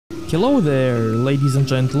Hello there, ladies and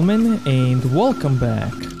gentlemen, and welcome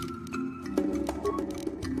back.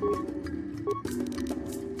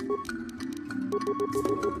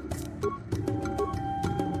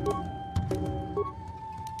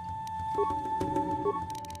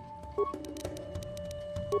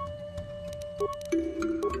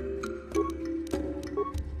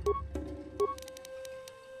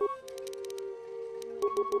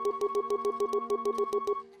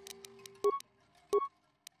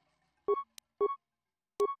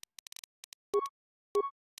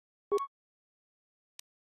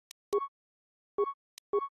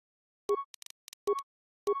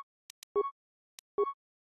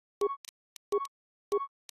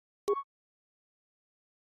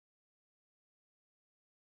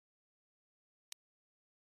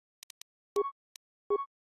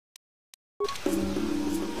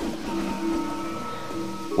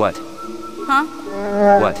 What? Huh?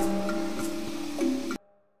 What?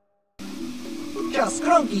 Just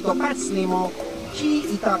cranky to patslimo. Chi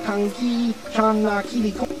ita kanki chana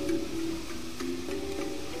kiliko.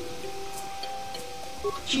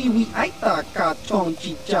 Chi wi aita ka chong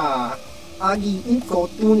chicha. Agi inko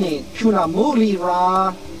tune chuna muri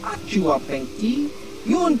ra. Achua penti.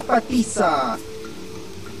 Yun patisa.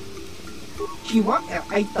 Chiwa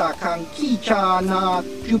aita kanki chana.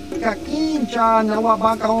 Chukakin chana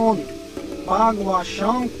wabagaon. Bagwa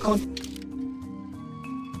shang kon.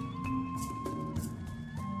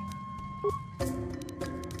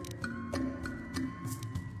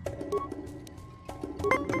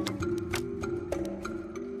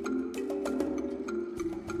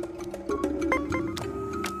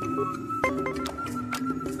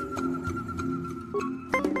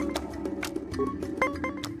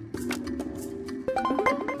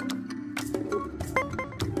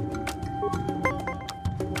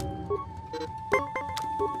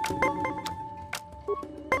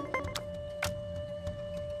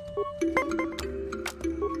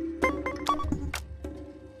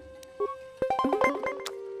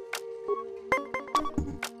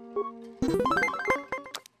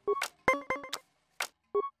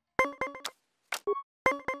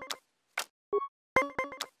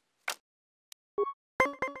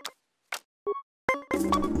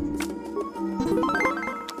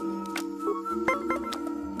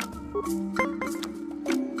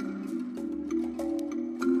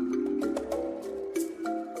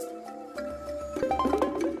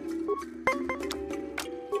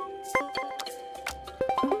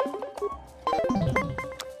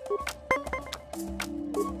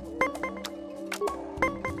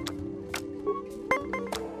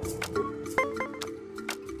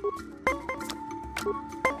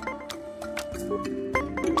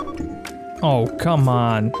 Oh, come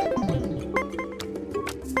on.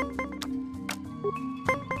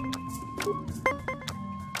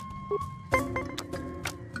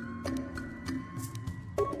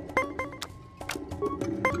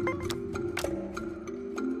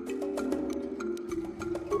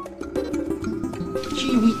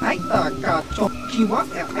 Chiwi aita ka chok chiwa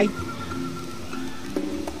aita.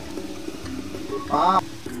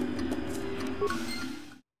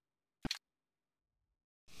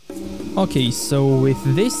 Okay, so with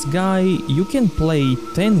this guy you can play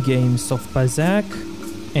 10 games of Pazak,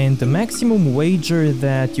 and the maximum wager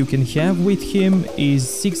that you can have with him is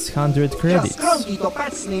 600 credits.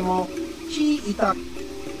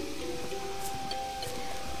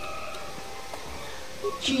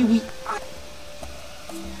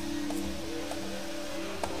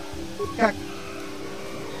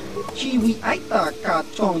 Chiwi aita ka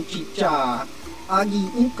chong chicha. Agi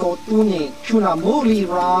inko tune chuna muri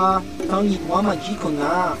ra. Tangi wama jiko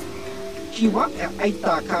na. Chiwa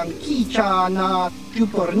aita kan kicha na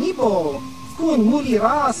chupornibo. Kun muri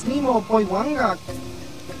ra snimo poi wanga.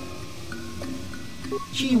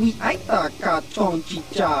 Chiwi aita ka chong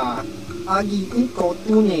chicha. Agi inko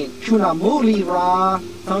tune chuna muri ra.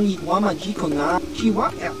 Tangi wama jiko na.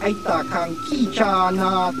 Chiwa aita kan kicha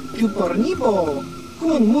na chupornibo.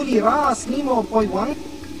 Kun muri ra snimo poi wanga.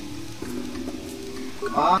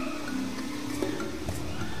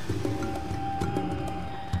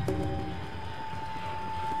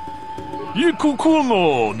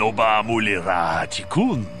 Yikukuno no ba mulira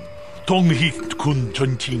chikun. Tonghit kun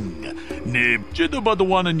chonching. Ne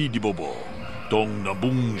jedabadwana ni dibobo. Tong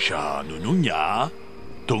nabungsha nununya.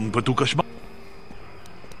 Tong patukashma.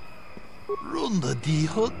 Ronda di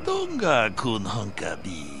hotonga kun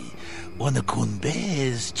honkabi. Wana kun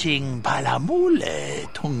bez ching palamule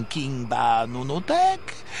tongking ba nunotek.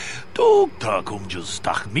 Tukta kung jus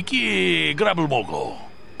tak miki grabel mogo.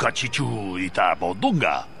 Kachichu ita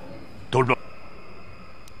bodunga. Tolba.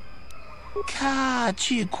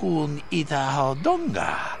 Kachikun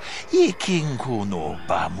itahodonga, ikinkuno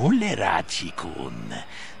bamulera chikun.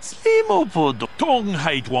 Slimo podo. Tong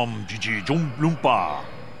haitwam jiji jum lumpa.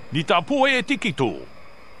 Nita poe tikito.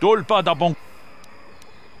 Dolpa da bon.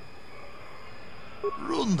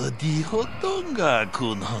 Runda di hodonga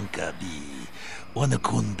kun hunkabi. Wana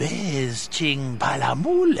kun bez ching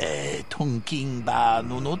palamule tongking ba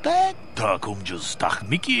nunotek. Ta kum just tak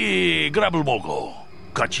miki grabel mogo.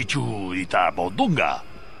 Kachichu ita bodunga.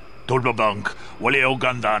 Dolpa bank wale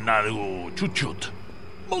oganda naru chuchut.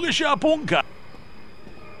 Mogesha ponka.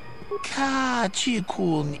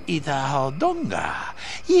 Kachikun itahodonga,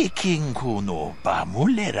 ikinkuno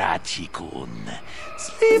bamulera chikun.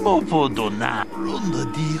 Slimo podona runda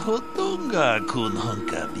di hodonga kun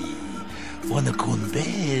hunkabi. Wana kun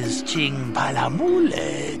bez ching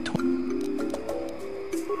palamule.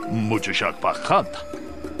 Mucho shak pakat.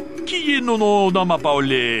 Kiye no nama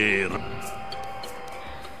pauler.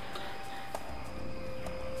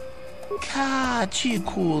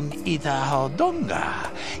 Kachikun itahodonga,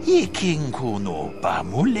 ikinkuno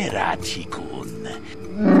bamulera chikun.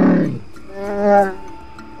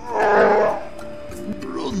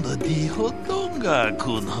 Runda di hodonga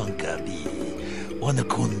kun hunkabi. Wana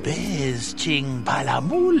kun bez ching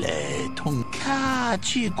palamule tung.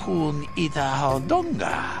 Kachikun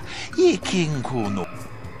itahodonga, ikinkuno.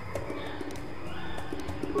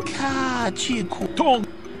 Kachikun Tong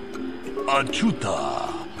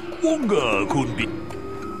achuta. Wonga kunbi.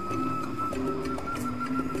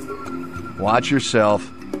 Watch yourself.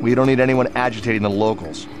 We don't need anyone agitating the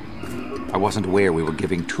locals. I wasn't aware we were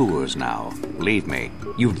giving tours now. Believe me,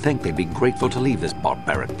 you'd think they'd be grateful to leave this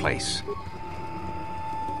barbaric place.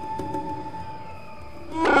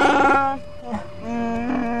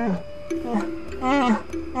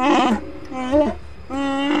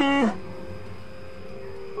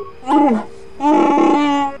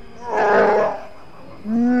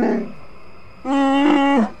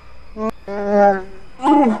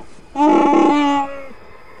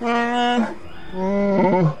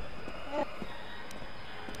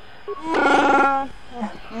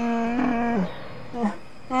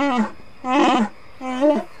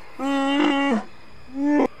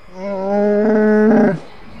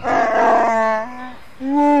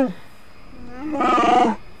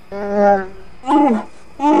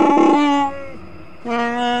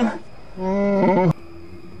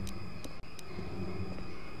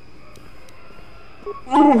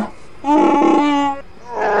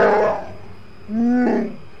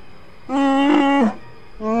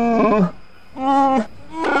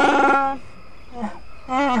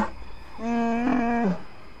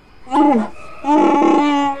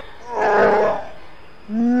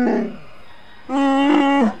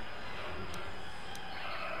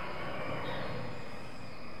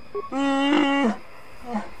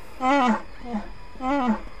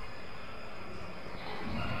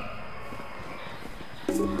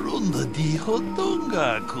 Runda di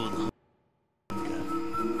hodonga kun.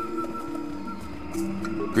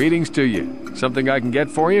 Greetings to you. Something I can get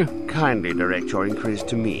for you? Kindly direct your inquiries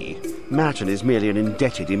to me. Merton is merely an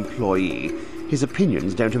indebted employee. His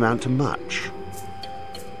opinions don't amount to much.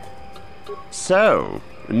 So,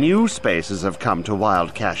 new spaces have come to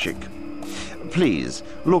Wild Kashik. Please,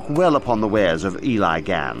 look well upon the wares of Eli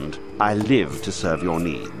Gand. I live to serve your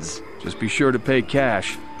needs. Just be sure to pay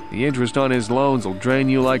cash. The interest on his loans will drain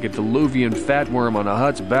you like a diluvian fatworm on a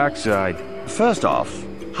hut's backside. First off,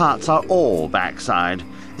 hearts are all backside.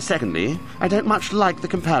 Secondly, I don't much like the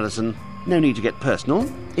comparison. No need to get personal.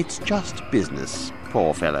 It's just business.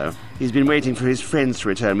 Poor fellow. He's been waiting for his friends to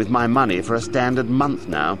return with my money for a standard month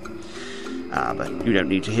now. But you don't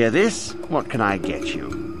need to hear this. What can I get you?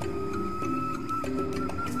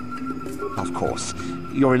 Of course,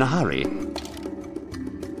 you're in a hurry.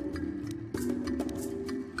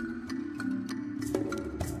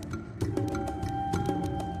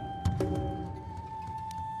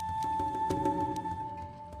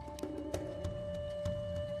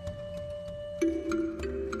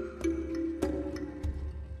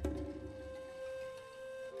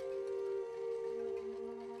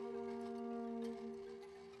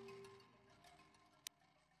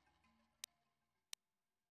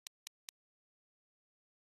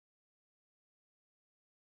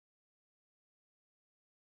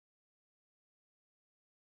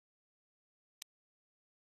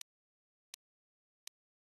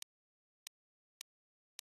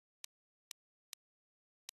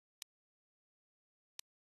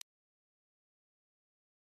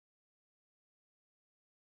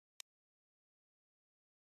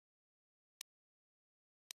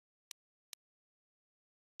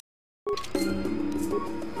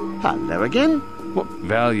 Hello again. Well,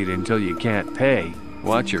 valued until you can't pay.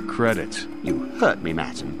 Watch your credits. You hurt me,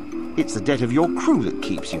 Matten. It's the debt of your crew that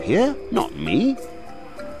keeps you here, not me.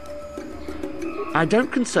 I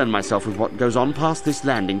don't concern myself with what goes on past this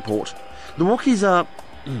landing port. The Wookiees are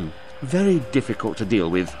very difficult to deal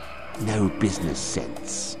with. No business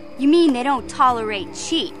sense. You mean they don't tolerate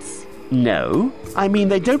cheats? No, I mean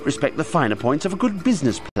they don't respect the finer points of a good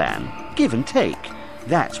business plan. Give and take.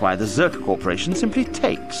 That's why the Zerka Corporation simply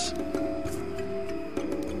takes.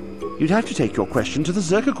 You'd have to take your question to the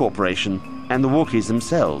Zerka Corporation and the Wookiees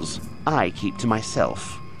themselves. I keep to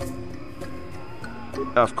myself.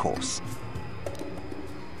 Of course.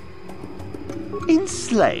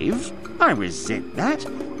 Enslave? I resent that.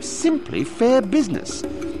 Simply fair business.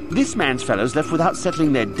 This man's fellows left without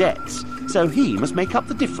settling their debts, so he must make up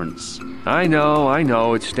the difference. I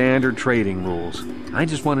know, it's standard trading rules. I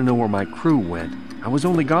just want to know where my crew went. I was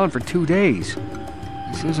only gone for 2 days.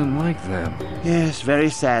 This isn't like them. Yes, very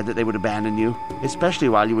sad that they would abandon you, especially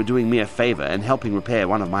while you were doing me a favor and helping repair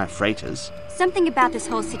one of my freighters. Something about this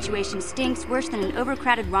whole situation stinks worse than an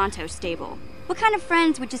overcrowded Ronto stable. What kind of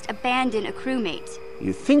friends would just abandon a crewmate?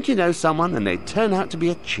 You think you know someone and they turn out to be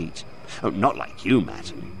a cheat. Oh, not like you,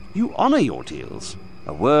 Matten. You honor your deals.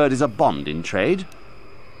 A word is a bond in trade.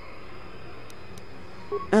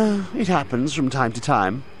 It happens from time to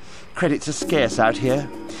time. Credits are scarce out here,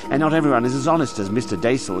 and not everyone is as honest as Mr.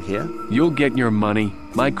 Daisel here. You'll get your money.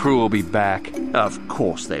 My crew will be back. Of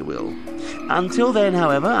course they will. Until then,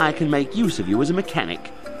 however, I can make use of you as a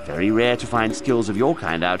mechanic. Very rare to find skills of your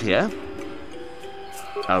kind out here.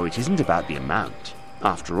 Oh, it isn't about the amount.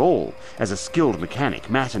 After all, as a skilled mechanic,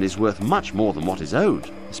 Matten is worth much more than what is owed,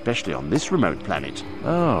 especially on this remote planet.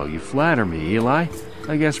 Oh, you flatter me, Eli.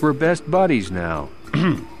 I guess we're best buddies now.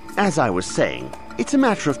 As I was saying, it's a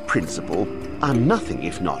matter of principle. I'm nothing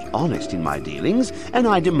if not honest in my dealings, and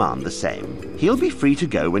I demand the same. He'll be free to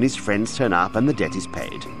go when his friends turn up and the debt is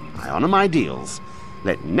paid. I honor my deals.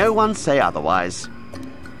 Let no one say otherwise.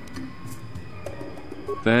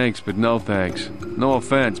 Thanks, but no thanks. No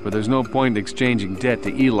offense, but there's no point in exchanging debt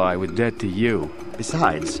to Eli with debt to you.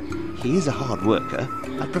 Besides, he is a hard worker.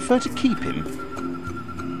 I prefer to keep him.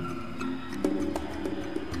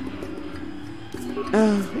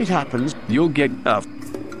 It happens. You'll get... Yeah.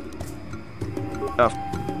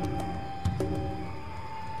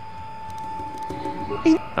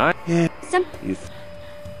 Some... You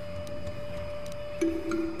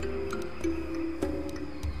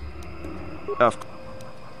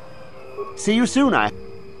See you soon, I...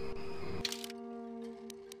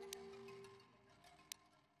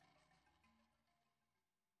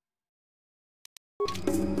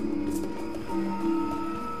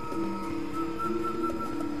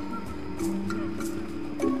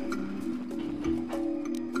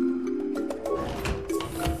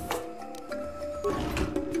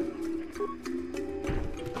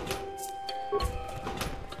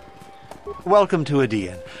 Welcome to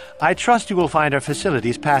Adean. I trust you will find our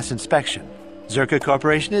facilities pass inspection. Zerka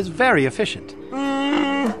Corporation is very efficient.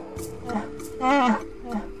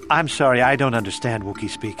 I'm sorry, I don't understand Wookiee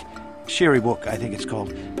speak. Shiri Wook, I think it's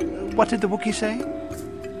called. What did the Wookiee say?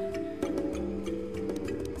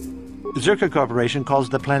 Zerka Corporation calls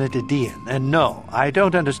the planet Adean, and no, I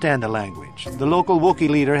don't understand the language. The local Wookiee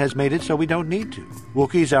leader has made it so we don't need to.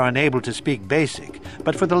 Wookiees are unable to speak Basic,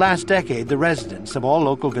 but for the last decade, the residents of all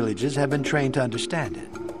local villages have been trained to understand it.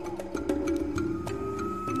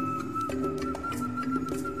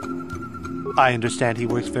 I understand he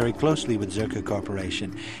works very closely with Zerka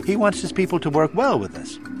Corporation. He wants his people to work well with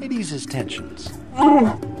us. It eases tensions.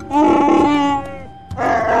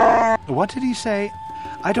 What did he say?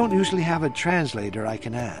 I don't usually have a translator I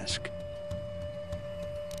can ask.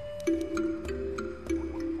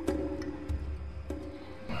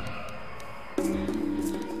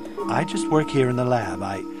 I just work here in the lab.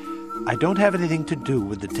 I don't have anything to do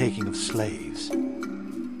with the taking of slaves.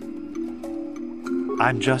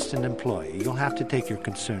 I'm just an employee. You'll have to take your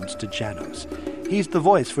concerns to Janos. He's the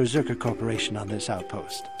voice for Zerka Corporation on this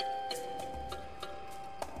outpost.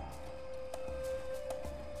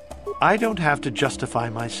 I don't have to justify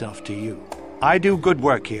myself to you. I do good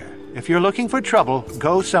work here. If you're looking for trouble,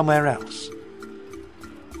 go somewhere else.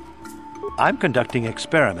 I'm conducting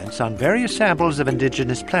experiments on various samples of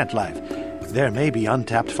indigenous plant life. There may be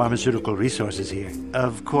untapped pharmaceutical resources here.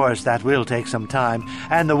 Of course, that will take some time,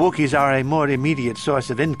 and the Wookiees are a more immediate source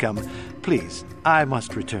of income. Please, I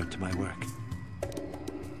must return to my work.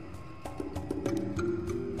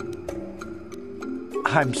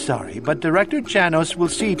 I'm sorry, but Director Janos will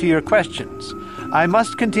see to your questions. I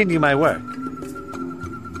must continue my work.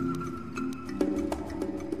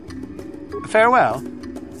 Farewell.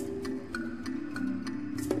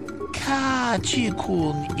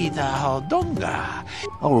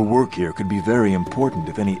 Our work here could be very important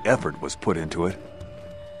if any effort was put into it.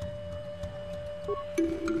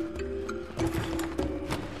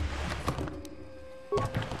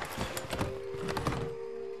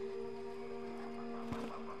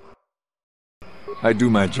 I do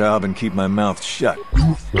my job and keep my mouth shut.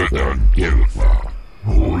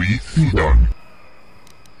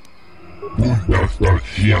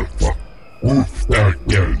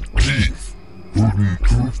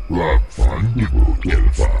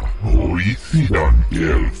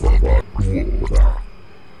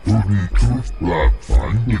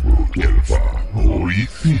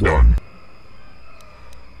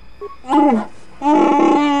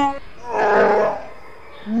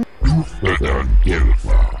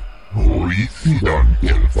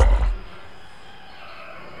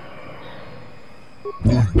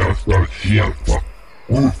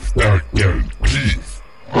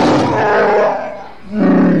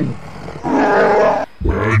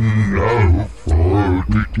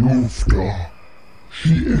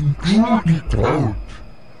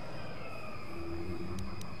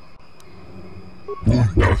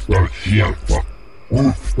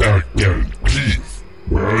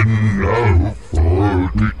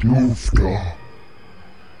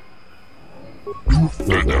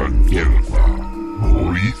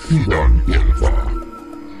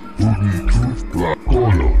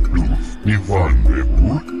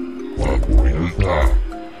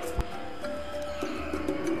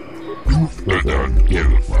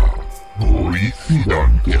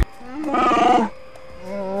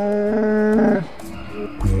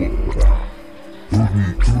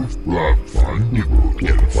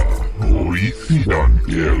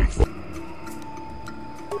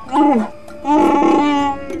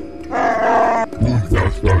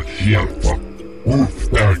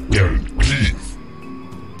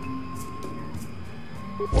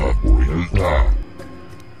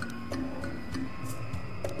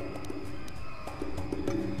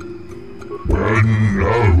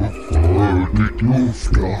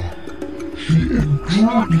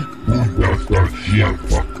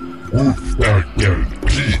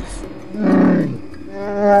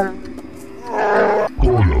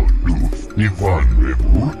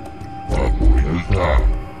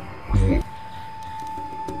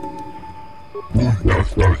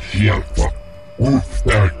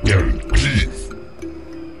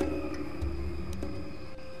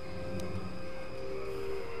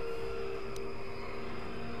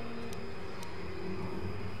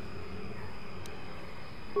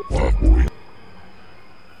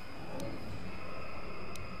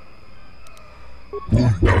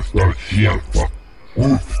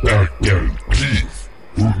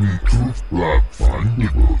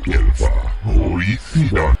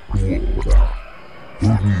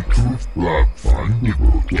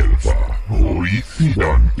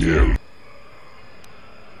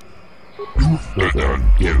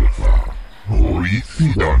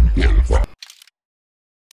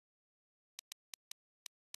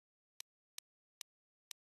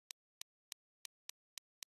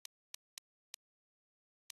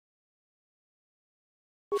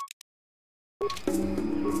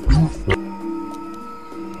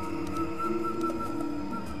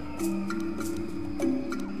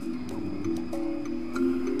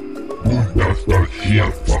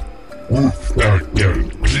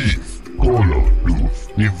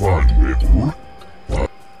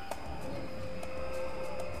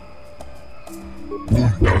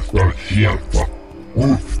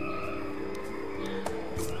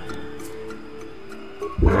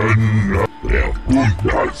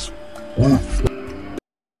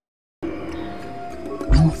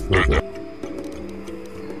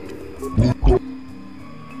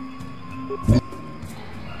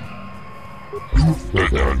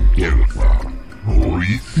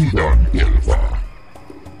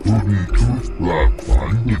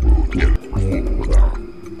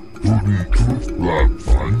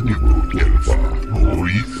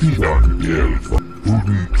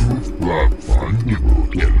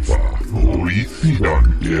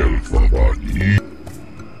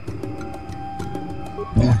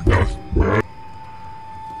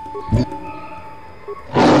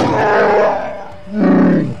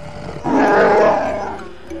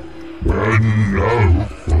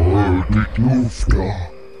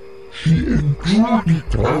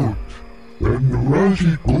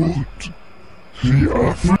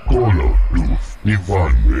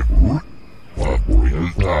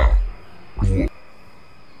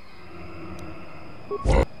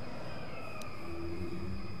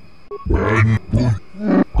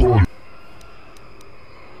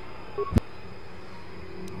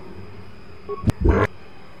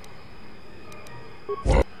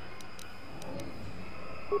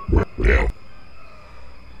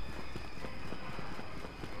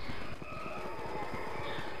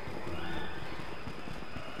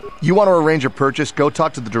 You want to arrange a purchase? Go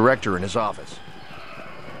talk to the director in his office.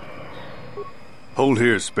 Hold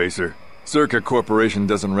here, Spacer. Zerka Corporation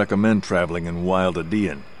doesn't recommend traveling in Wild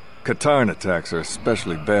Adean. Katarn attacks are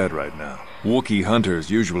especially bad right now. Wookiee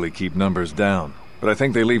hunters usually keep numbers down, but I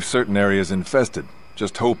think they leave certain areas infested,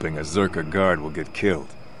 just hoping a Zerka guard will get killed.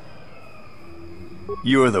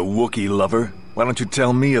 You're the Wookiee lover? Why don't you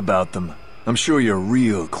tell me about them? I'm sure you're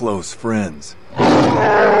real close friends.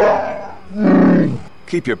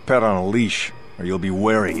 Keep your pet on a leash, or you'll be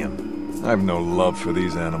wearing him. I've no love for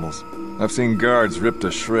these animals. I've seen guards ripped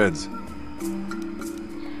to shreds.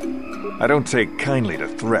 I don't take kindly to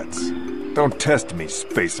threats. Don't test me,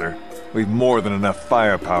 Spacer. We've more than enough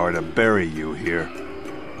firepower to bury you here.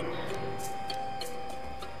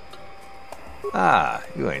 Ah,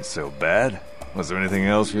 you ain't so bad. Was there anything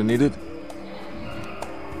else you needed?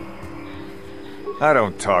 I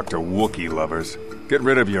don't talk to Wookiee lovers. Get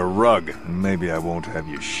rid of your rug, and maybe I won't have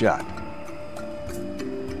you shot.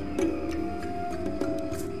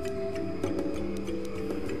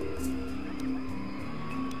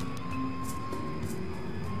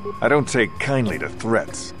 I don't take kindly to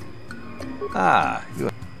threats. Ah, you...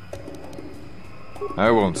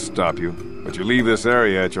 I won't stop you, but you leave this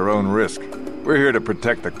area at your own risk. We're here to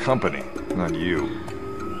protect the company, not you.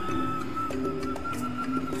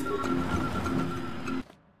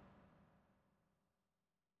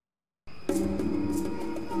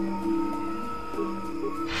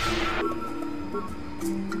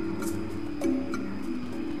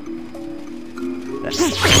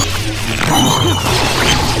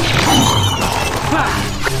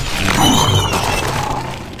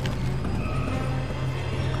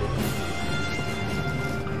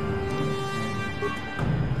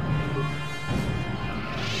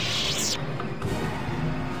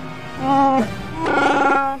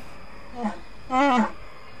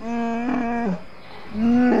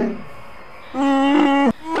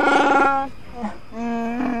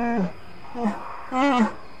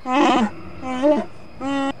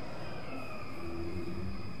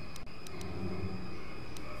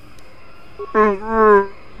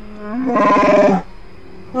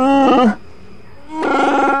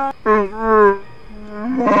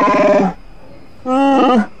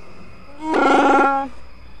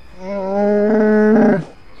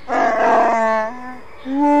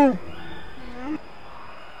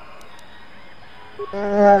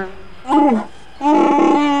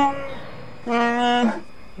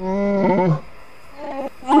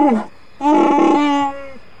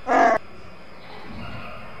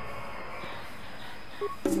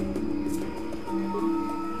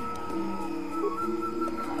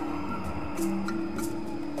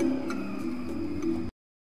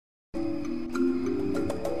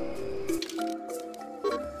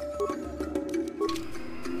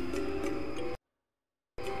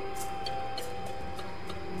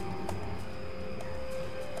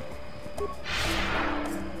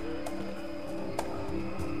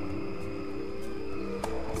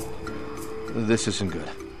 This isn't good.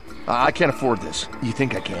 I can't afford this. You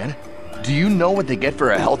think I can? Do you know what they get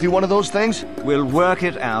for a healthy one of those things? We'll work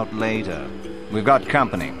it out later. We've got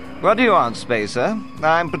company. What do you want, Spacer?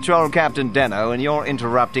 I'm Patrol Captain Deno, and you're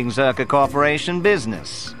interrupting Zerka Corporation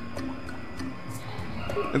business.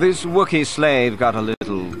 This Wookiee slave got a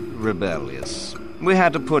little rebellious. We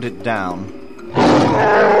had to put it down.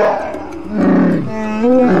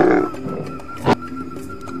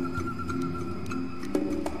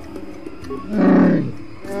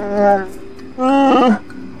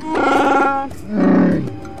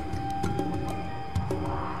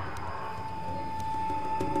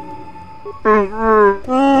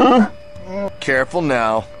 Careful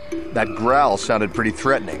now. That growl sounded pretty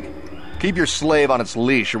threatening. Keep your slave on its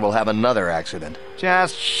leash or we'll have another accident.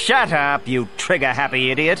 Just shut up, you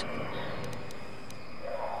trigger-happy idiot.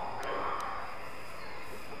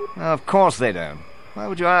 Of course they don't. Why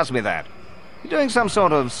would you ask me that? You're doing some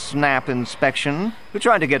sort of snap inspection? You're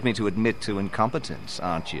trying to get me to admit to incompetence,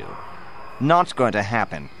 aren't you? Not going to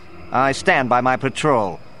happen. I stand by my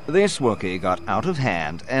patrol. This Wookiee got out of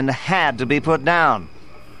hand and had to be put down.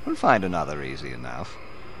 We'll find another easy enough.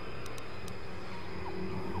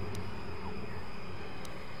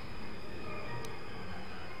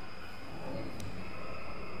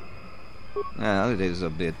 Well, it is a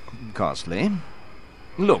bit costly.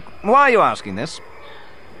 Look, why are you asking this?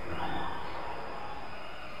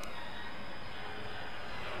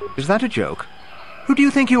 Is that a joke? Who do you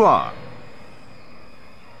think you are?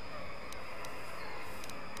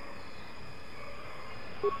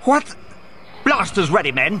 What? Blasters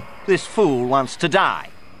ready, men. This fool wants to die.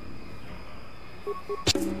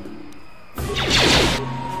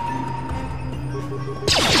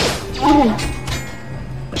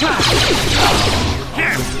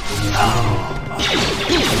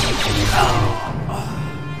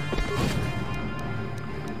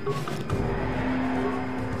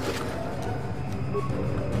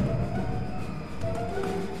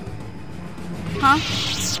 Huh?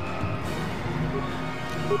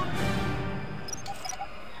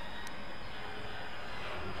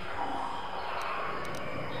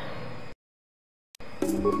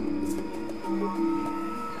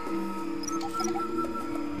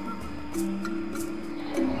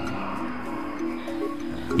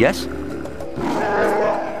 Yes?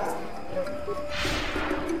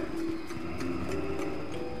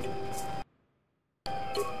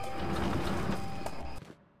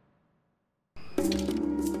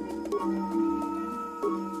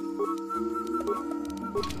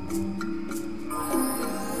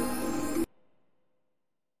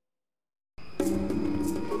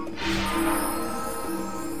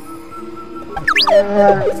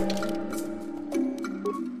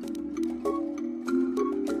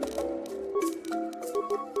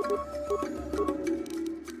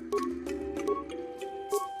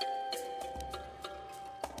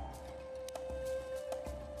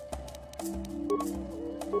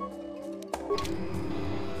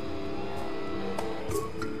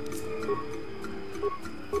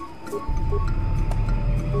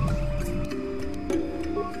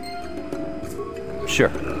 Sure.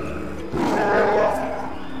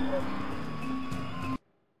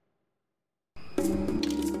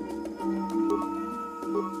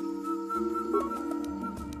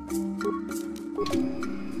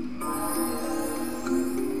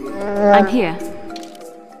 I'm here.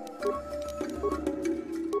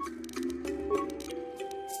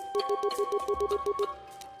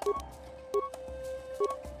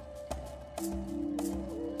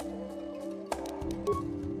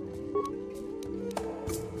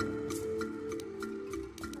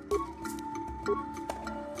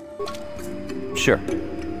 Sure.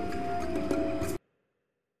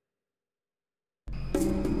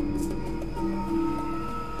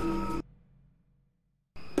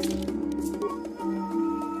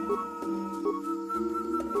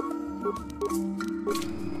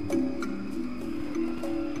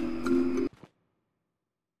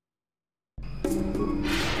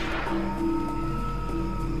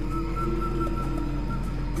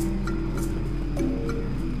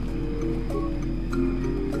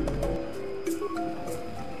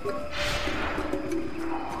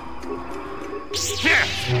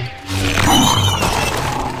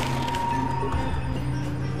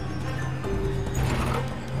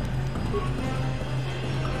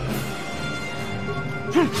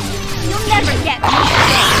 You'll never get me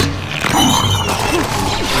today.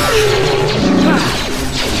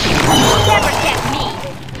 You'll never get me.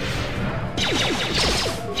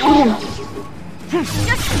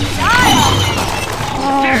 Just die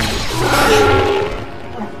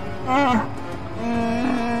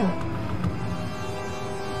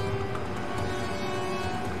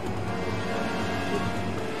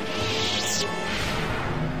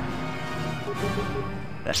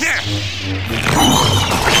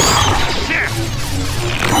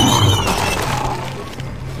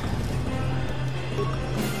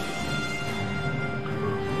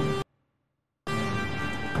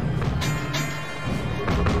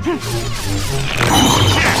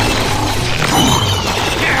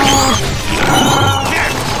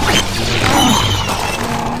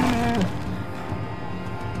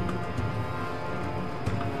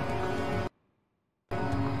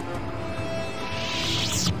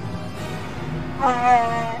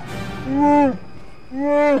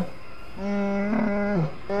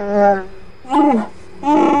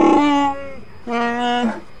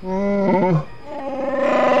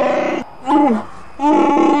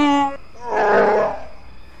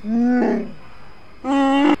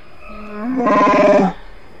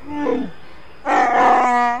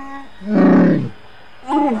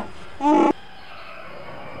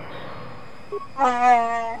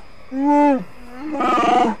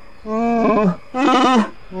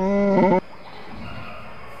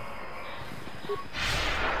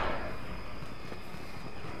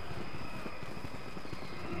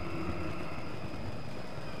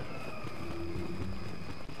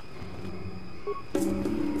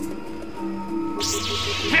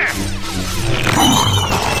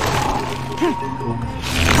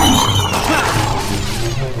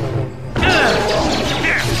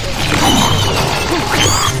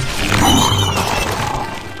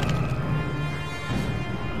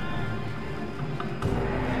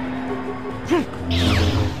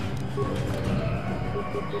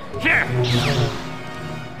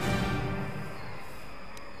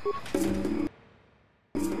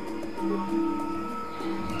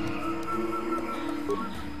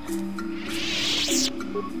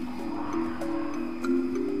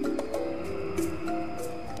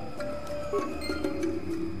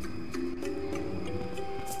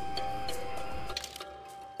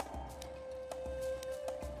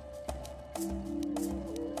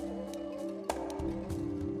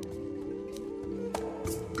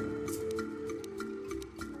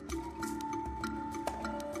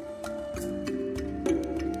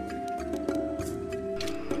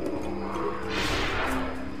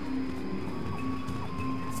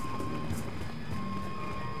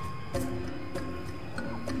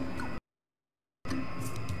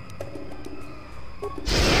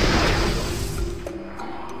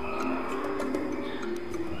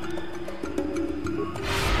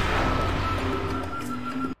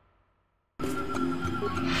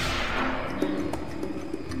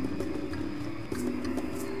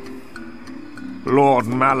Lord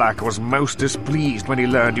Malak was most displeased when he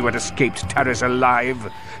learned you had escaped Terrace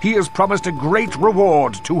alive. He has promised a great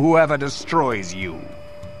reward to whoever destroys you.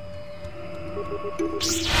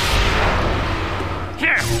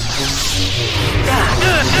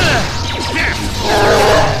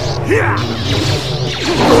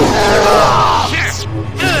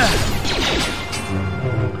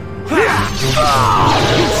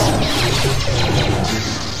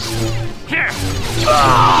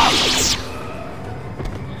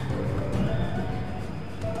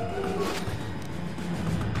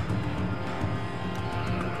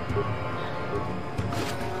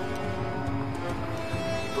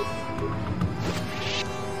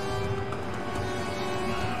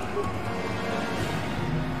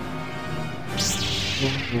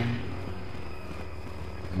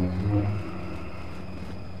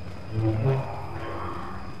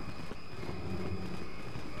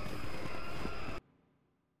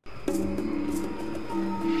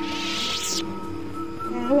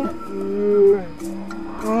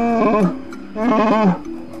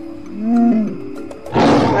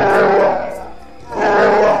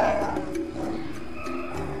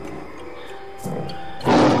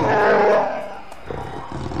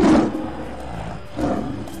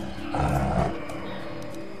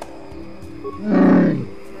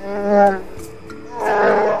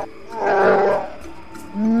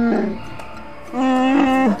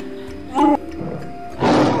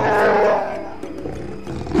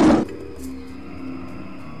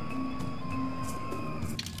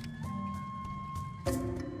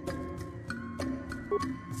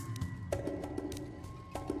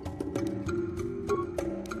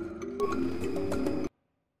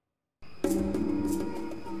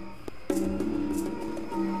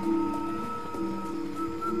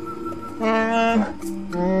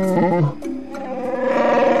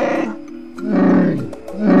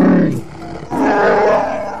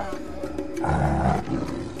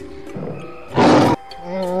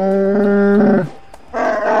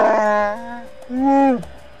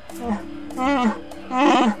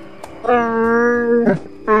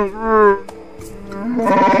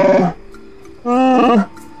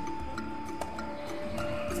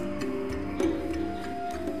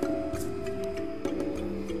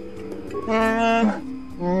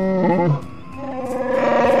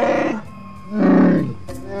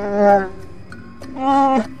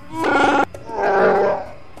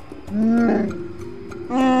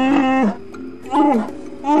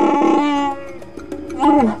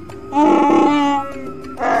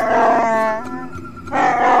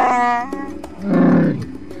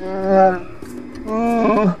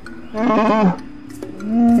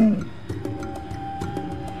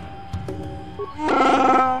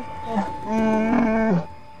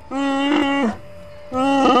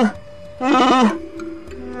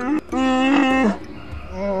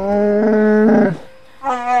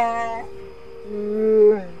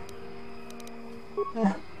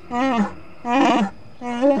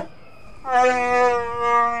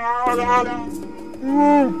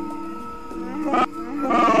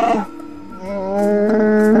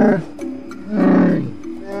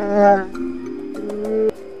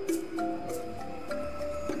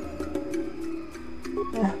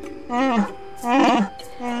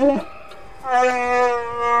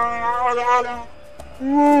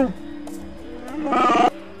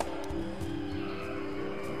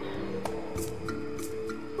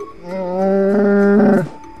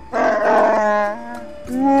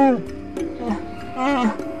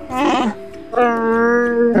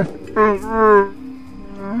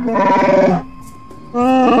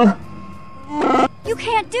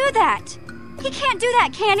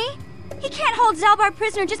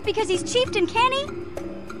 Prisoner just because he's chieftain, can he?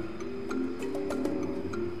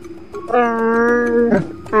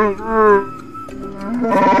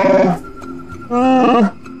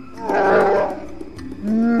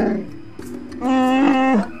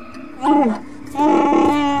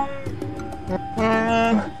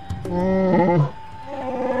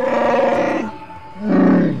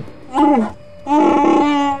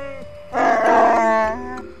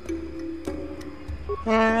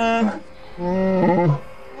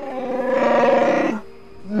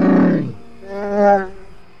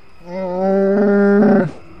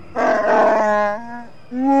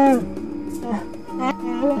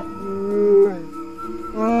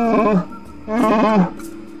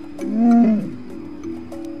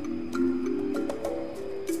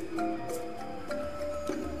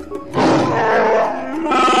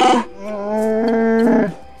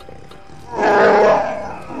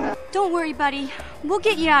 Don't worry, buddy. We'll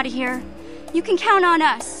get you out of here. You can count on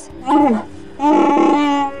us.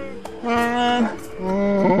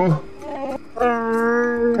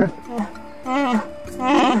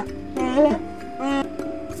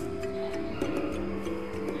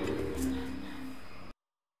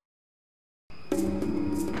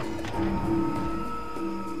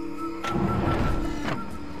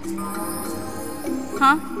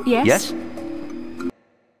 Huh? Yes? Yes?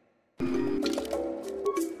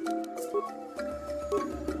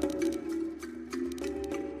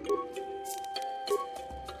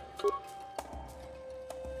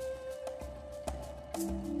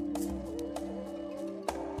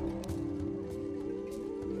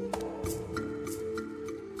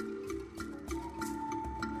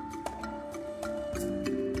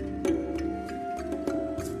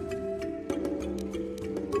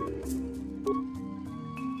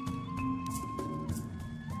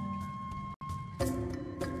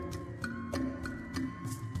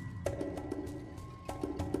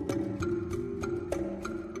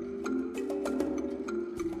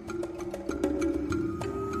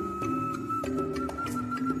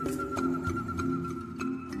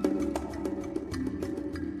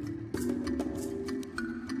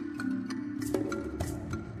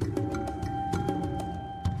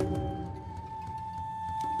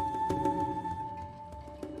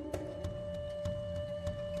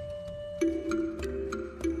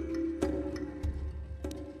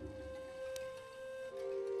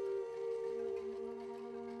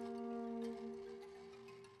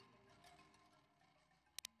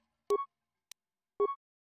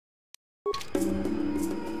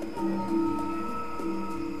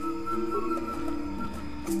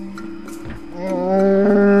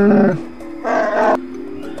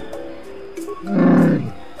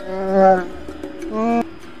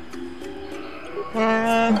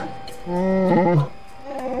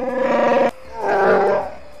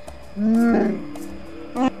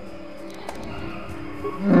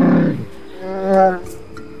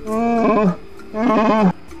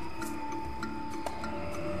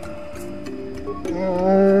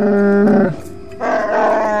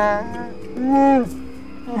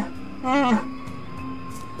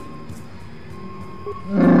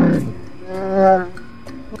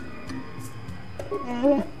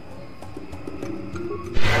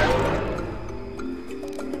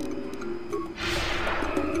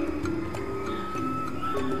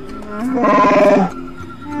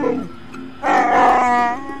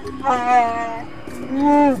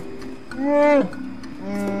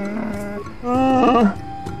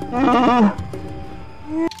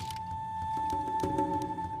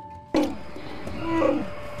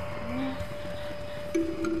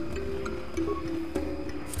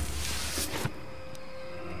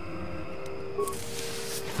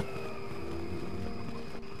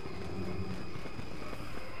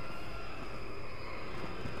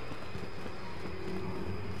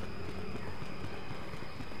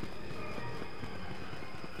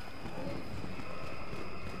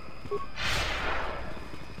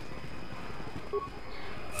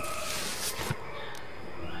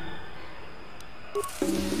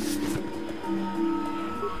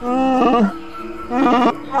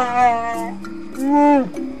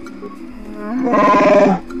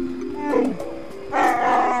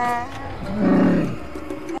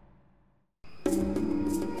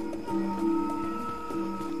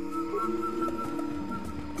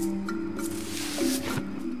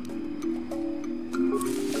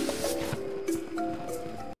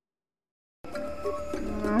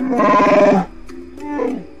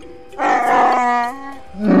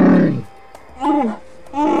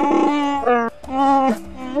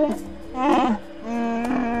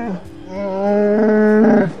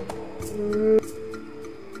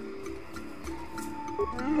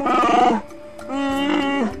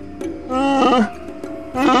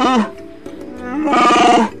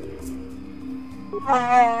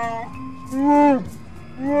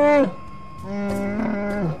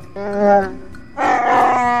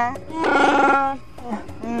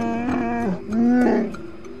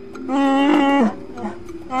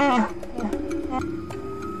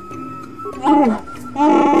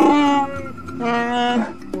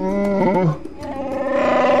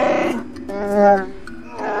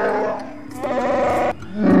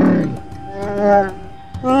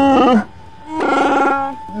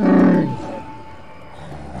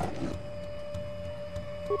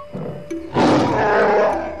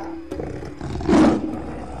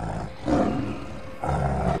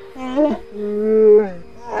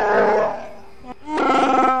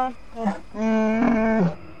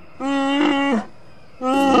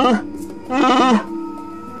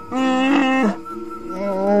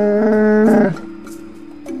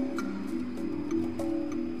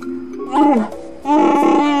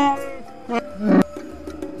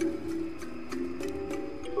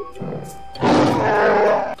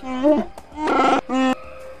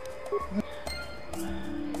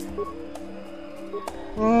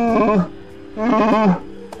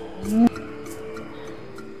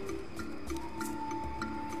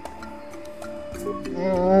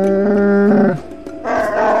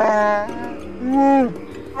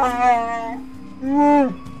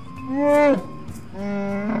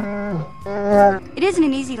 It isn't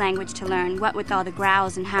an easy language to learn, what with all the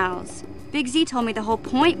growls and howls. Big Z told me the whole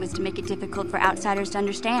point was to make it difficult for outsiders to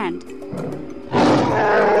understand.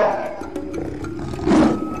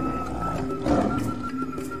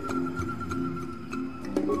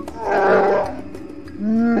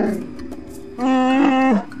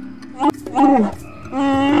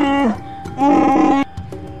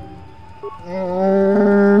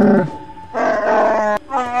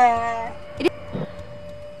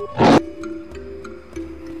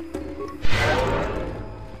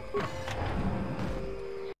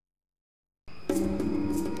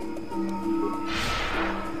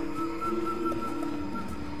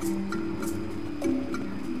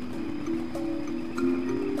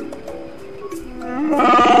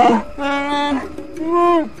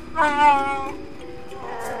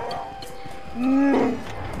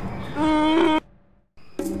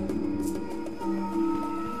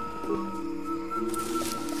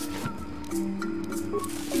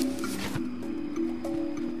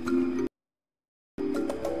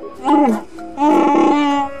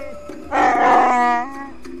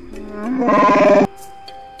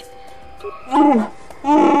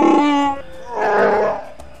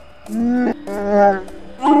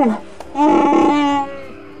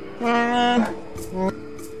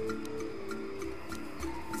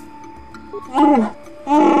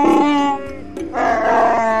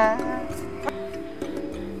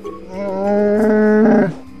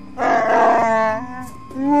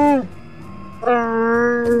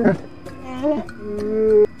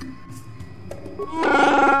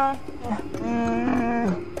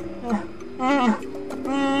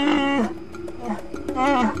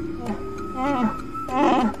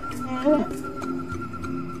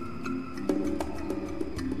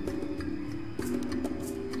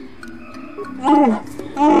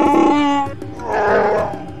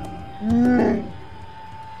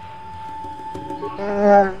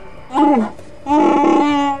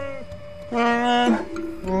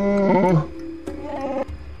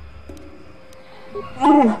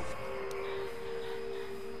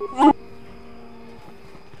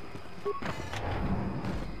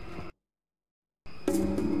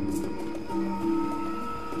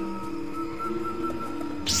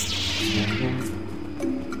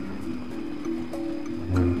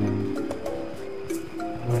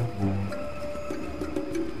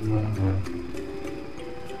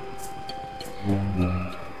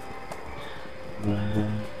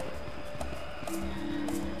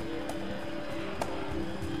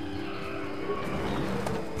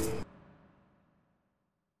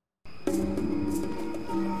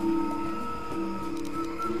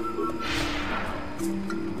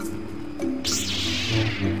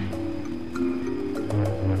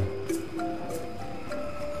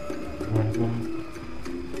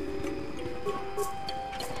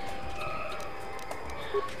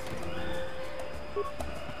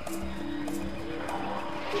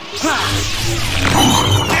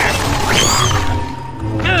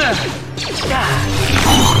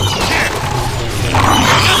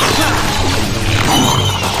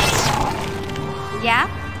 Yeah?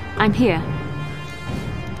 I'm here.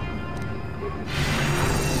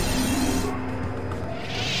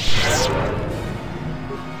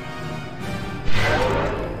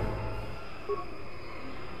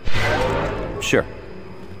 Sure.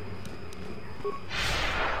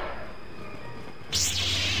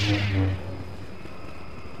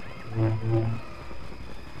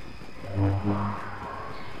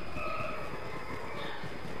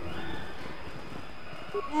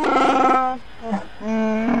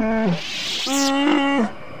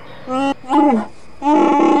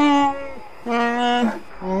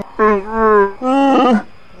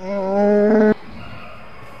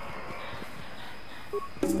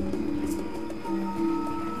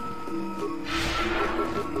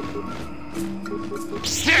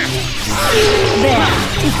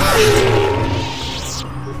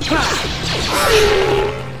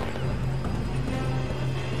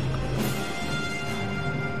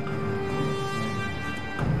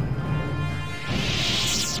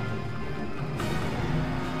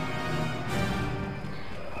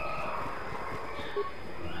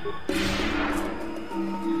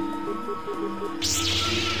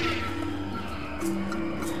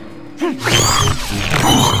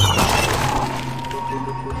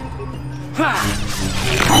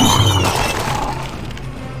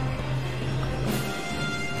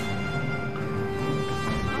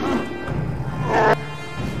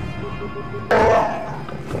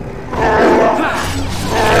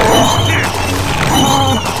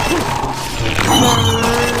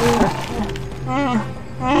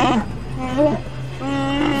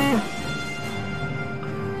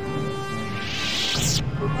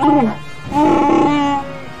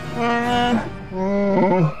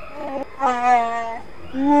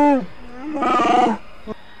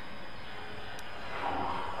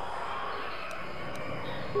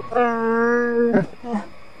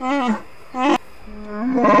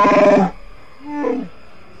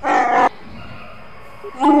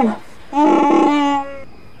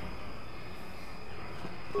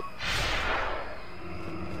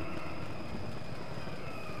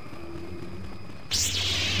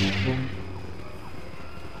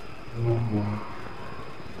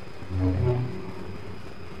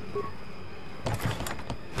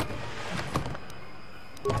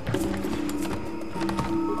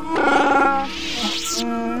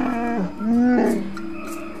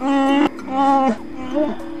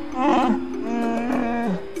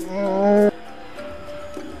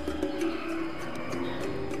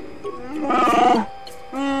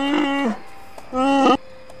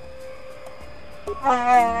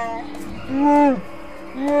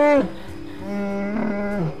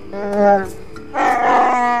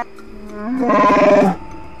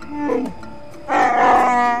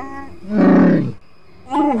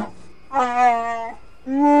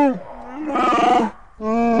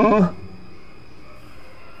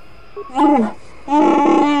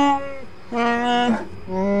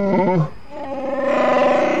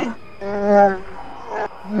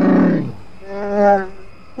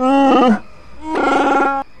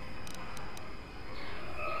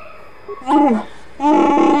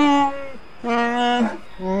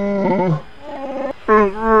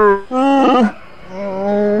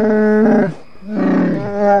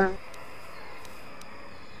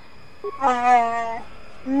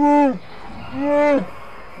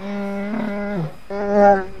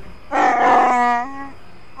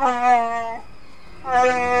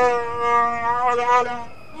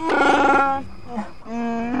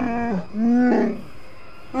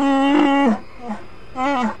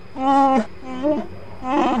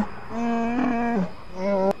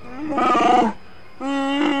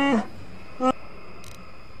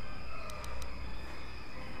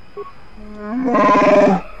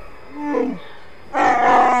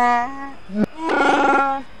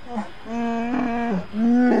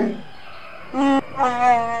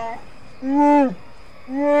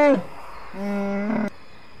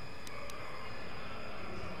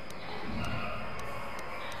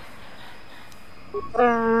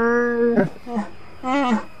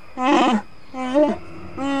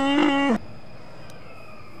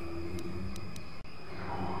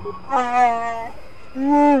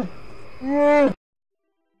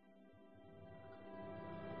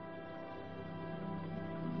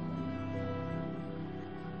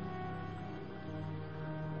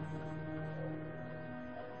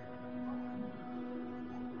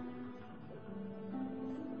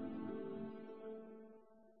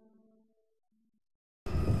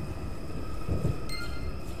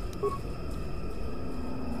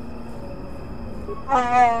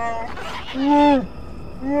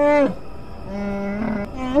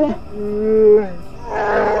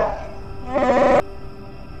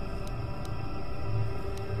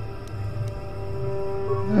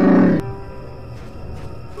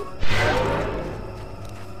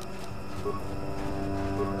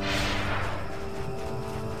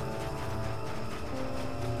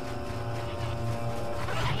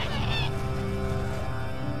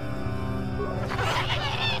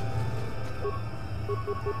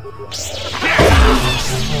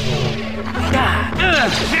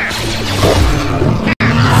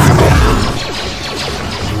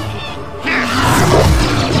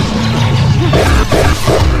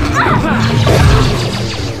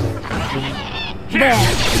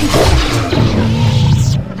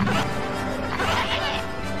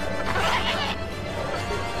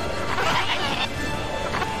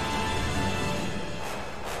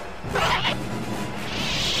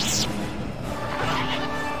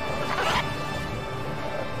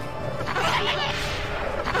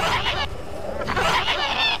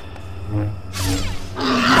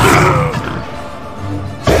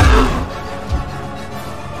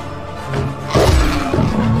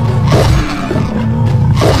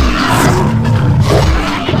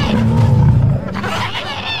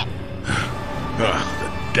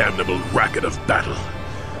 Damnable racket of battle.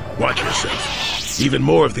 Watch yourself. Even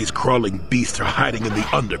more of these crawling beasts are hiding in the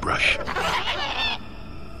underbrush.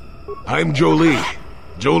 I'm Jolie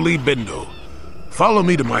Bindo. Follow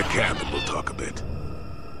me to my camp and we'll talk a bit.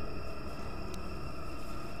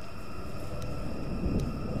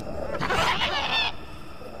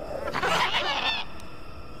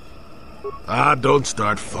 Don't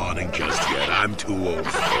start fawning just yet. I'm too old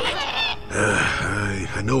for it.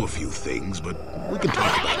 I know a few things, but we can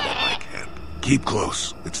talk about it at my camp. Keep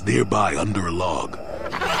close. It's nearby under a log.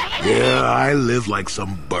 Yeah, I live like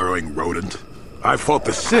some burrowing rodent. I fought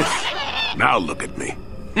the Sith. Now look at me.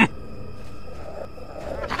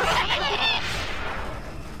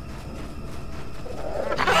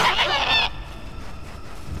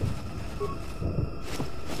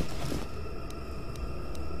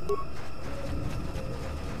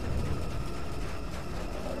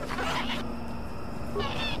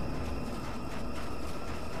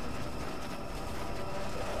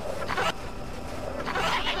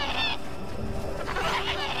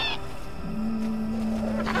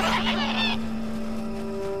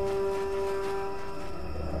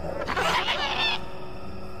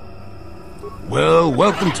 Well,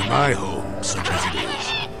 welcome to my home, such as it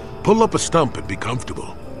is. Pull up a stump and be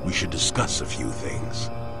comfortable. We should discuss a few things.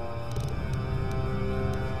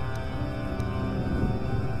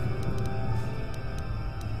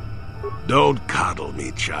 Don't coddle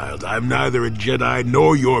me, child. I'm neither a Jedi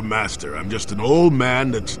nor your master. I'm just an old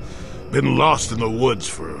man that's been lost in the woods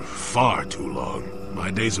for far too long. My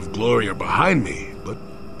days of glory are behind me, but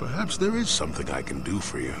perhaps there is something I can do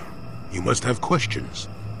for you. You must have questions.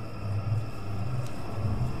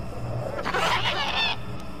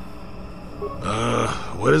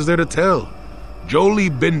 What is there to tell?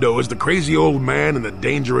 Jolie Bindo is the crazy old man in the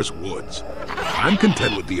dangerous woods. I'm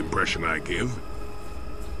content with the impression I give.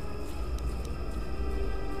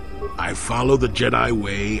 I follow the Jedi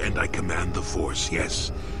way and I command the Force,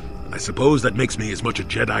 yes. I suppose that makes me as much a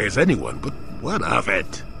Jedi as anyone, but what of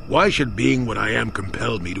it? Why should being what I am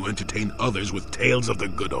compel me to entertain others with tales of the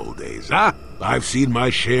good old days, huh? I've seen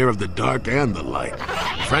my share of the dark and the light.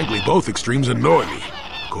 Frankly, both extremes annoy me.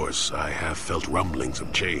 Of course, I have felt rumblings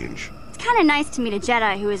of change. It's kind of nice to meet a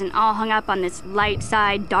Jedi who isn't all hung up on this light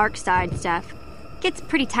side, dark side stuff. Gets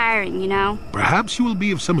pretty tiring, you know? Perhaps you will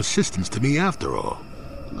be of some assistance to me after all.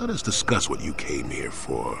 Let us discuss what you came here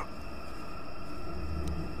for.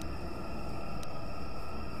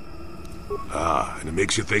 And it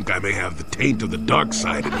makes you think I may have the taint of the dark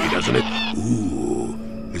side in me, doesn't it? Ooh.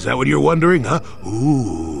 Is that what you're wondering, huh?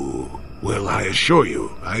 Ooh. Well, I assure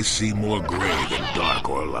you, I see more gray than dark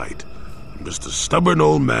or light. I'm just a stubborn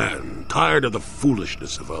old man, tired of the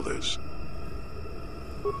foolishness of others.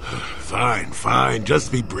 Fine,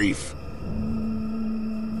 just be brief.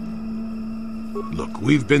 Look,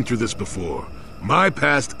 we've been through this before. My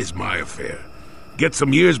past is my affair. Get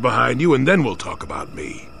some years behind you and then we'll talk about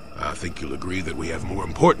me. I think you'll agree that we have more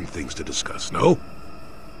important things to discuss, no?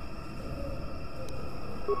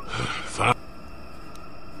 Fine.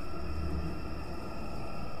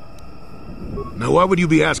 Now, why would you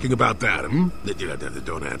be asking about that,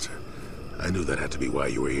 Don't answer. I knew that had to be why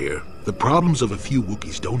you were here. The problems of a few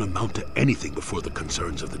Wookiees don't amount to anything before the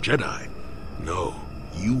concerns of the Jedi. No,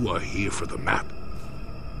 you are here for the map.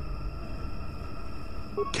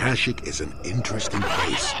 Kashyyyk is an interesting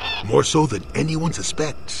place, more so than anyone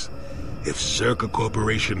suspects. If Czerka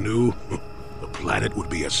Corporation knew, the planet would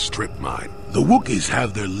be a strip mine. The Wookiees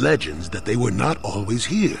have their legends that they were not always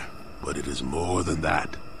here, but it is more than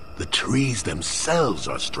that. The trees themselves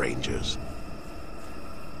are strangers.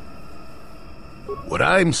 What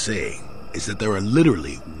I'm saying is that there are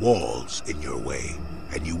literally walls in your way,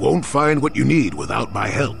 and you won't find what you need without my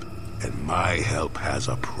help. And my help has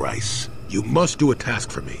a price. You must do a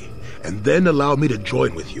task for me, and then allow me to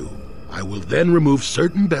join with you. I will then remove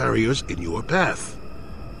certain barriers in your path.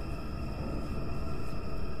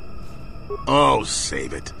 Oh,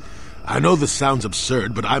 save it. I know this sounds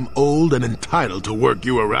absurd, but I'm old and entitled to work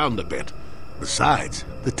you around a bit. Besides,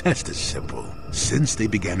 the test is simple. Since they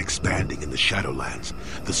began expanding in the Shadowlands,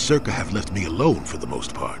 the Circa have left me alone for the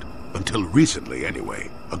most part. Until recently, anyway.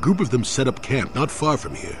 A group of them set up camp not far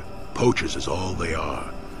from here. Poachers is all they are.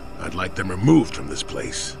 I'd like them removed from this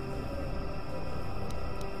place.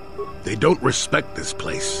 They don't respect this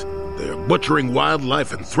place. They're butchering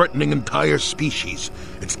wildlife and threatening entire species.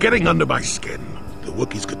 It's getting under my skin. The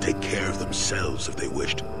Wookiees could take care of themselves if they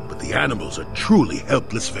wished, but the animals are truly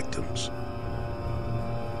helpless victims.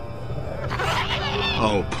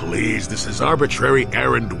 Oh, please, this is arbitrary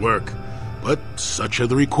errand work. But such are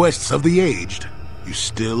the requests of the aged. You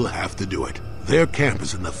still have to do it. Their camp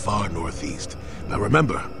is in the far northeast. Now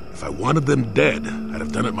remember, if I wanted them dead, I'd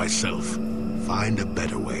have done it myself. Find a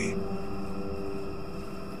better way.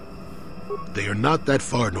 They are not that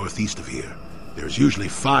far northeast of here. There's usually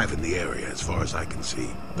 5 in the area, as far as I can see.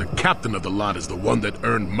 The captain of the lot is the one that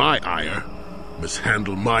earned my ire.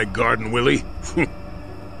 Mishandle my garden, Willie?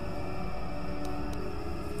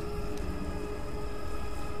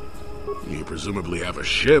 You presumably have a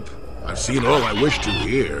ship. I've seen all I wish to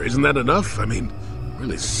here. Isn't that enough? I mean, I'm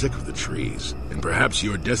really sick of the trees. And perhaps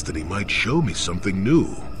your destiny might show me something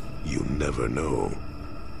new. You never know.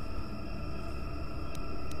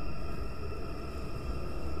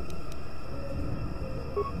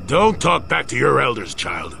 Don't talk back to your elders,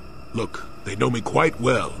 child. Look, they know me quite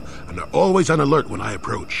well, and are always on alert when I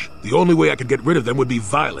approach. The only way I could get rid of them would be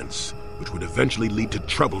violence, which would eventually lead to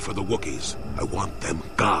trouble for the Wookiees. I want them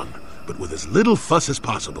gone, but with as little fuss as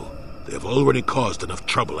possible. They have already caused enough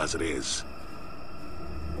trouble as it is.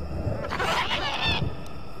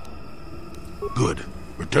 Good.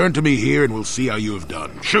 Return to me here and we'll see how you have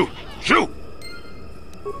done. Shoot! Shoot!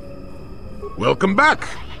 Welcome back!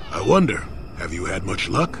 I wonder, have you had much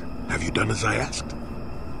luck? Have you done as I asked?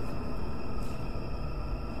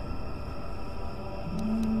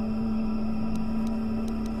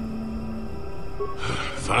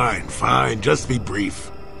 Fine, fine. Just be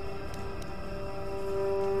brief.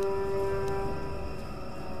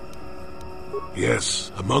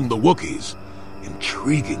 Yes, among the Wookiees.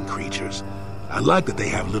 Intriguing creatures. I like that they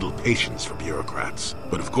have little patience for bureaucrats.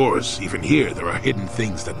 But of course, even here, there are hidden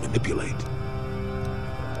things that manipulate.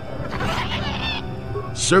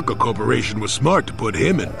 Circa Corporation was smart to put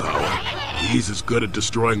him in power. He's as good at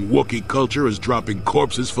destroying Wookiee culture as dropping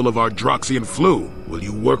corpses full of Ardroxian flu. Will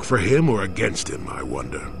you work for him or against him, I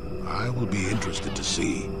wonder? I will be interested to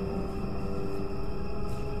see.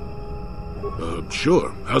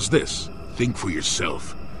 Sure. How's this? Think for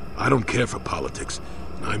yourself. I don't care for politics.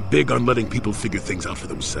 I'm big on letting people figure things out for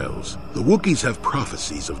themselves. The Wookiees have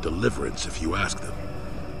prophecies of deliverance if you ask them.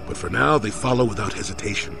 But for now, they follow without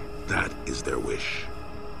hesitation. That is their wish.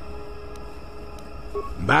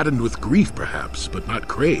 Maddened with grief, perhaps, but not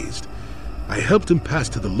crazed, I helped him pass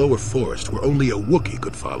to the lower forest where only a Wookiee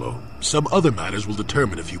could follow. Some other matters will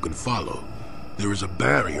determine if you can follow. There is a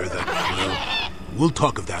barrier that, well, we'll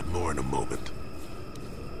talk of that more in a moment.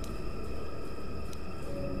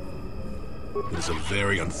 It is a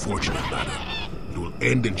very unfortunate matter. It will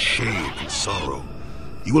end in shame and sorrow.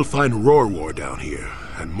 You will find Rorwar down here,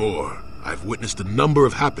 and more. I've witnessed a number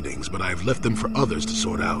of happenings, but I've left them for others to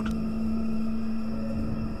sort out.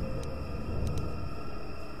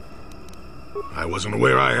 I wasn't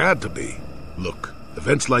aware I had to be. Look,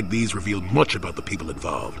 events like these reveal much about the people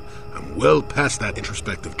involved. I'm well past that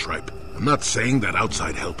introspective tripe. I'm not saying that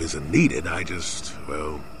outside help isn't needed, I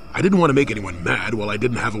didn't want to make anyone mad while I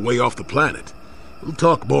didn't have a way off the planet. We'll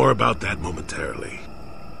talk more about that momentarily.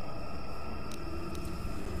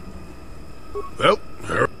 Well,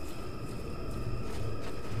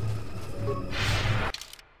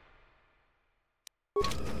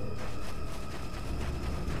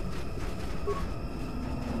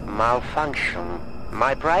 Malfunction.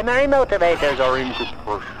 My primary motivators are into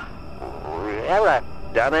error.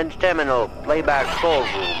 Damage terminal. Playback full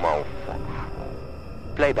room.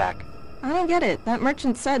 Playback. I don't get it. That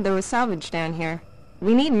merchant said there was salvage down here.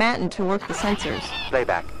 We need Matten to work the sensors.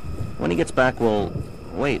 Playback. When he gets back, we'll...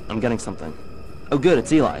 Wait, I'm getting something. Oh good,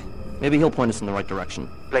 it's Eli. Maybe he'll point us in the right direction.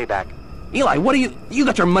 Playback. Eli, what are you... You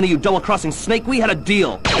got your money, you double-crossing snake! We had a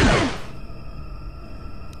deal!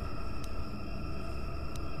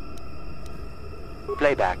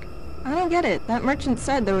 Playback. I don't get it. That merchant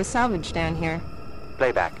said there was salvage down here.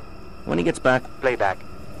 Playback. When he gets back... Playback.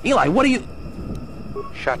 Eli, what are you...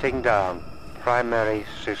 Shutting down. Primary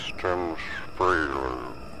systems failure.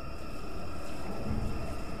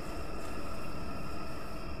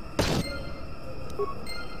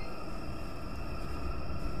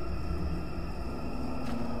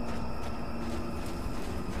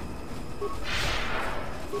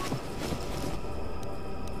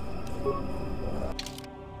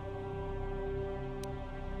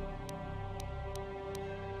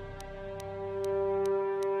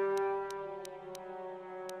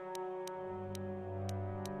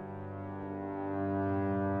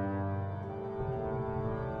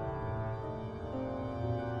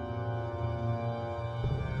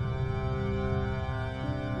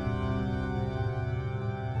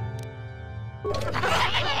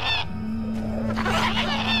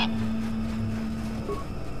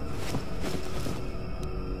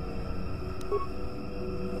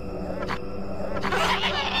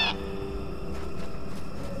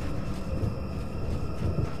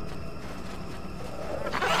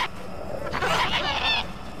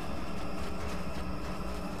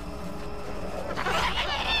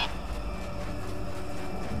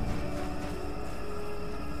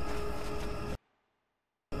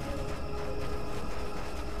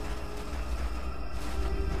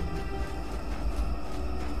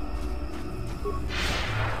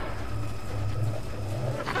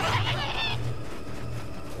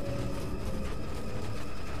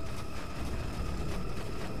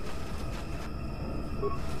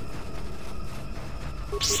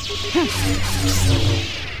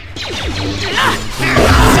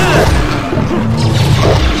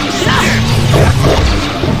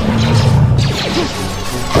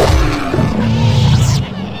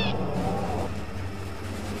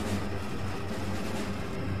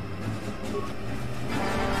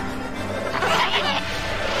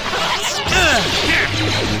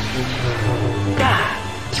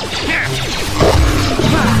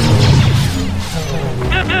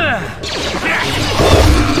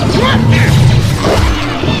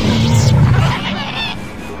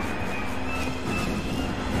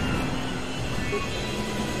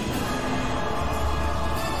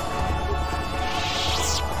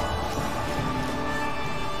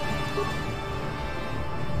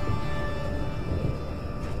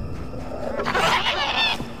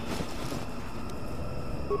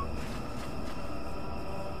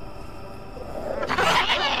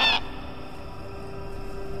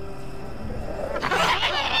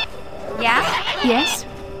 Yeah? Yes?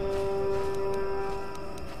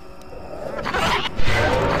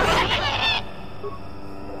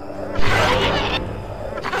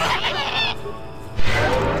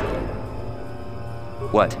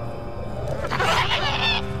 What?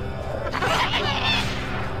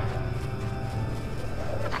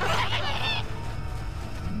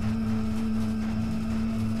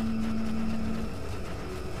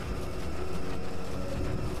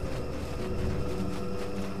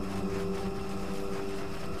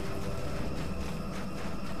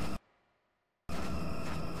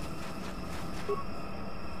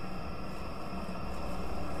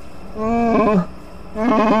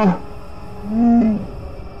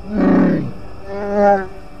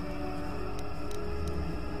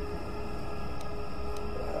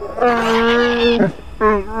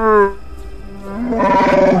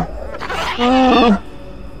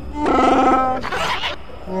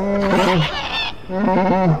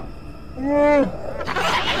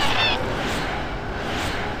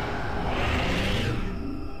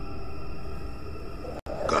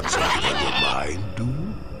 Got something on your mind,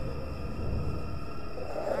 dude?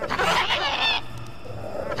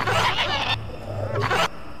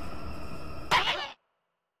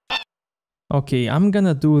 Okay, I'm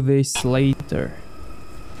gonna do this later.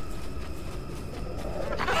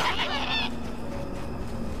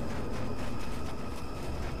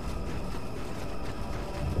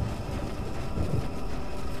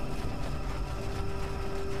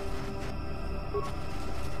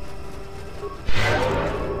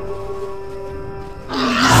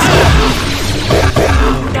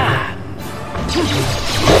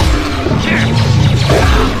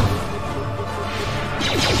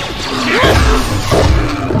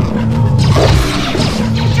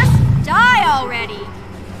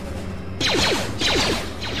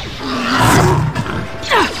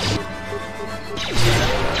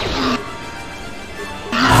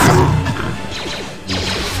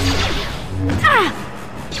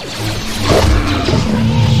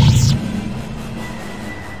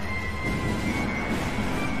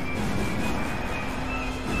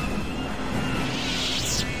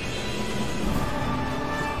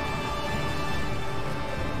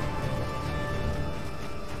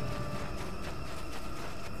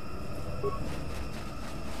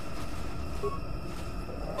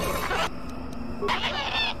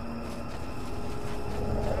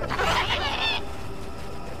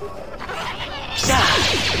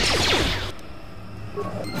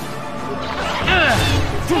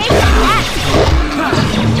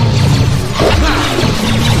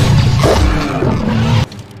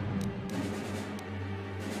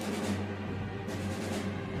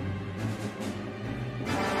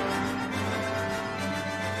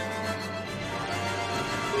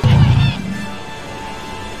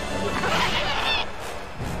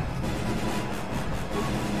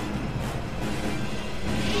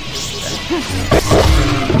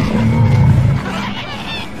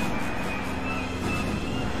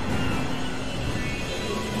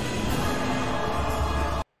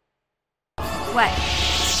 What?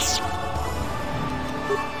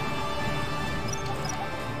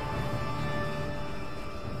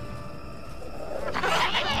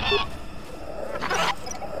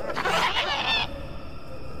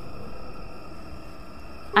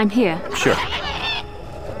 I'm here. Sure.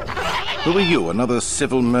 Who are you, another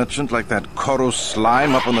civil merchant like that Koros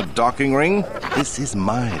slime up on the docking ring? This is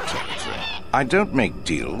my territory. I don't make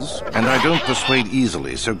deals, and I don't persuade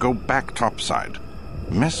easily, so go back topside.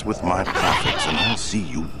 Mess with my profits, and I'll see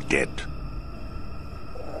you dead.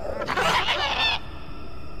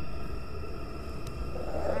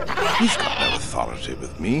 He's got no authority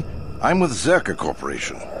with me. I'm with Zerka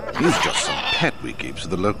Corporation. He's just some pet we keep so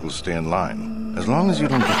the locals stay in line. As long as you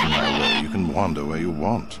don't get in my way, you can wander where you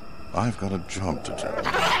want. I've got a job to do.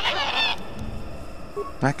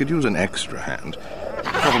 I could use an extra hand. A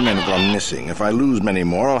couple men have gone missing. If I lose many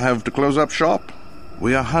more, I'll have to close up shop.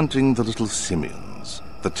 We are hunting the little simians,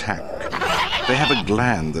 the tack. They have a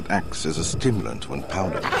gland that acts as a stimulant when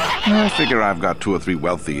powdered. I figure I've got 2 or 3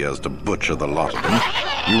 wealthy years to butcher the lot of them.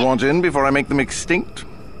 You want in before I make them extinct?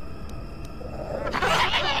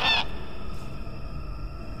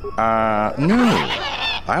 No.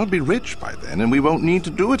 I'll be rich by then, and we won't need to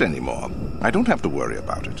do it anymore. I don't have to worry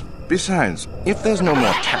about it. Besides, if there's no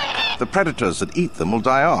more tack, the predators that eat them will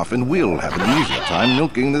die off, and we'll have an easier time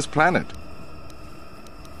milking this planet.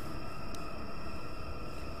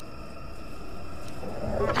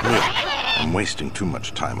 I'm wasting too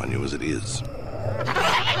much time on you as it is.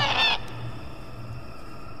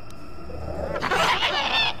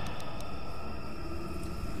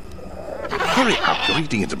 Hurry up, you're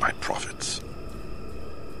eating into my profits.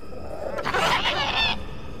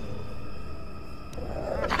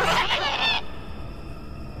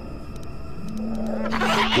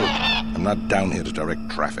 Good. I'm not down here to direct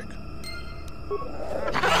traffic.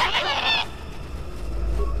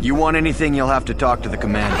 You want anything, you'll have to talk to the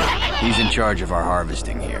commander. He's in charge of our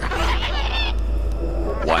harvesting here.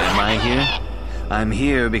 Why am I here? I'm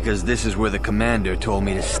here because this is where the commander told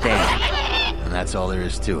me to stand. And that's all there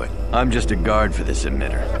is to it. I'm just a guard for this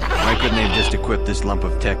emitter. Why couldn't they have just equipped this lump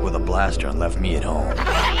of tech with a blaster and left me at home?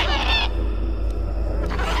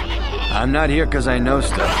 I'm not here because I know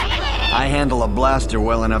stuff. I handle a blaster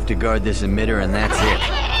well enough to guard this emitter, and that's it.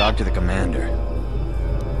 Talk to the commander.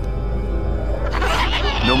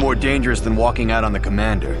 No more dangerous than walking out on the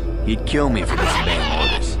commander. He'd kill me for disobeying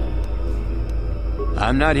orders.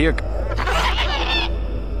 I'm not here.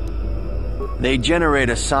 They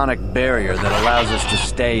generate a sonic barrier that allows us to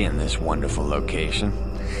stay in this wonderful location.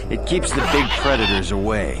 It keeps the big predators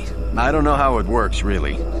away. I don't know how it works,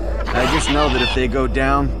 really. I just know that if they go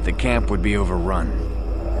down, the camp would be overrun.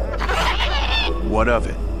 What of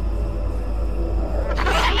it?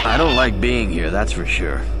 I don't like being here, that's for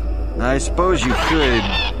sure. I suppose you could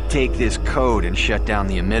take this code and shut down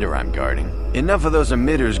the emitter I'm guarding. Enough of those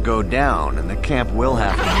emitters go down, and the camp will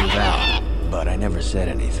have to move out. But I never said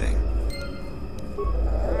anything.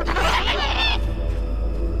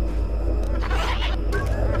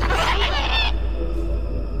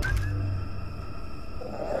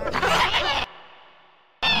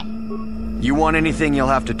 You want anything, you'll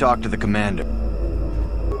have to talk to the commander.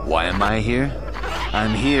 Why am I here?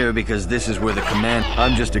 I'm here because this is where the command...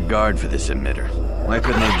 I'm just a guard for this emitter. Why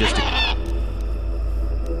couldn't they just...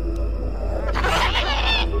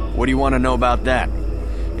 What do you want to know about that?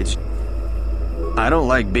 It's... I don't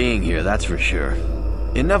like being here, that's for sure.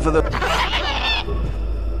 Enough of the...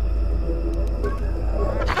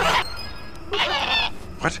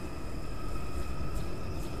 What?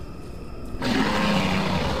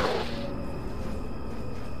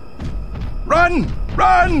 Run!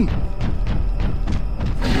 Run!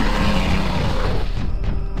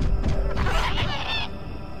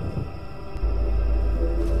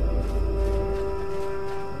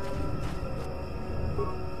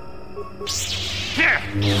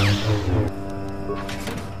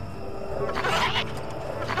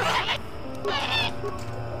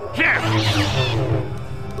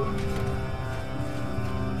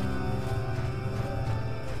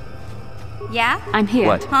 Yeah? I'm here.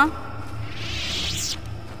 What? Huh?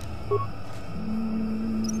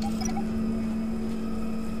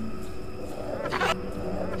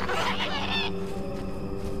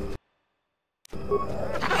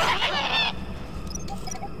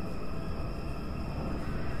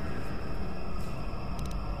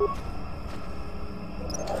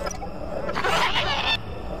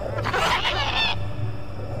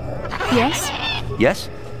 Yes? Yes?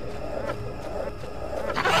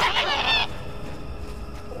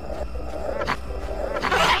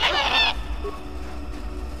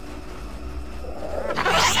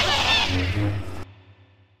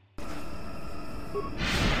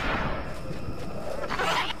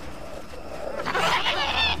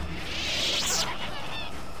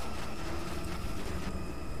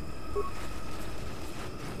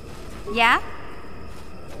 Yeah?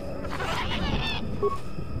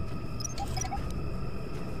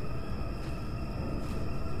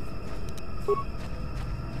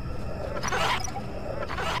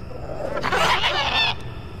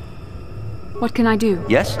 What can I do?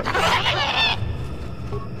 Yes?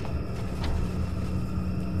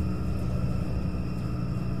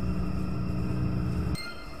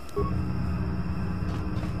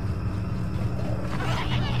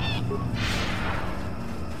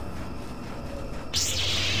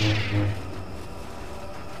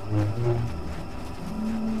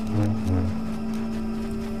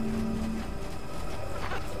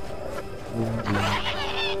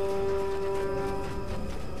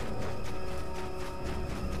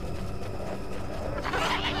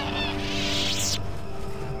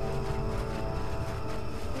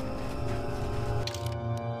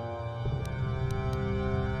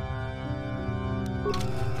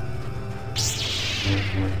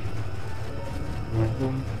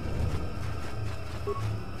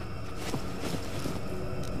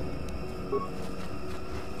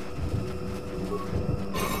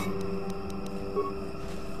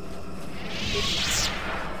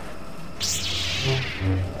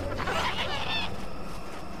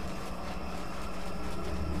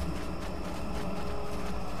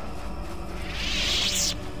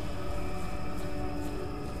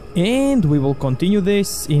 And we will continue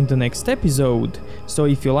this in the next episode. So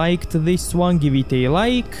if you liked this one, give it a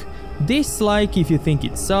like, dislike if you think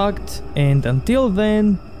it sucked, and until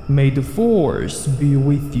then, may the Force be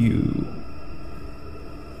with you.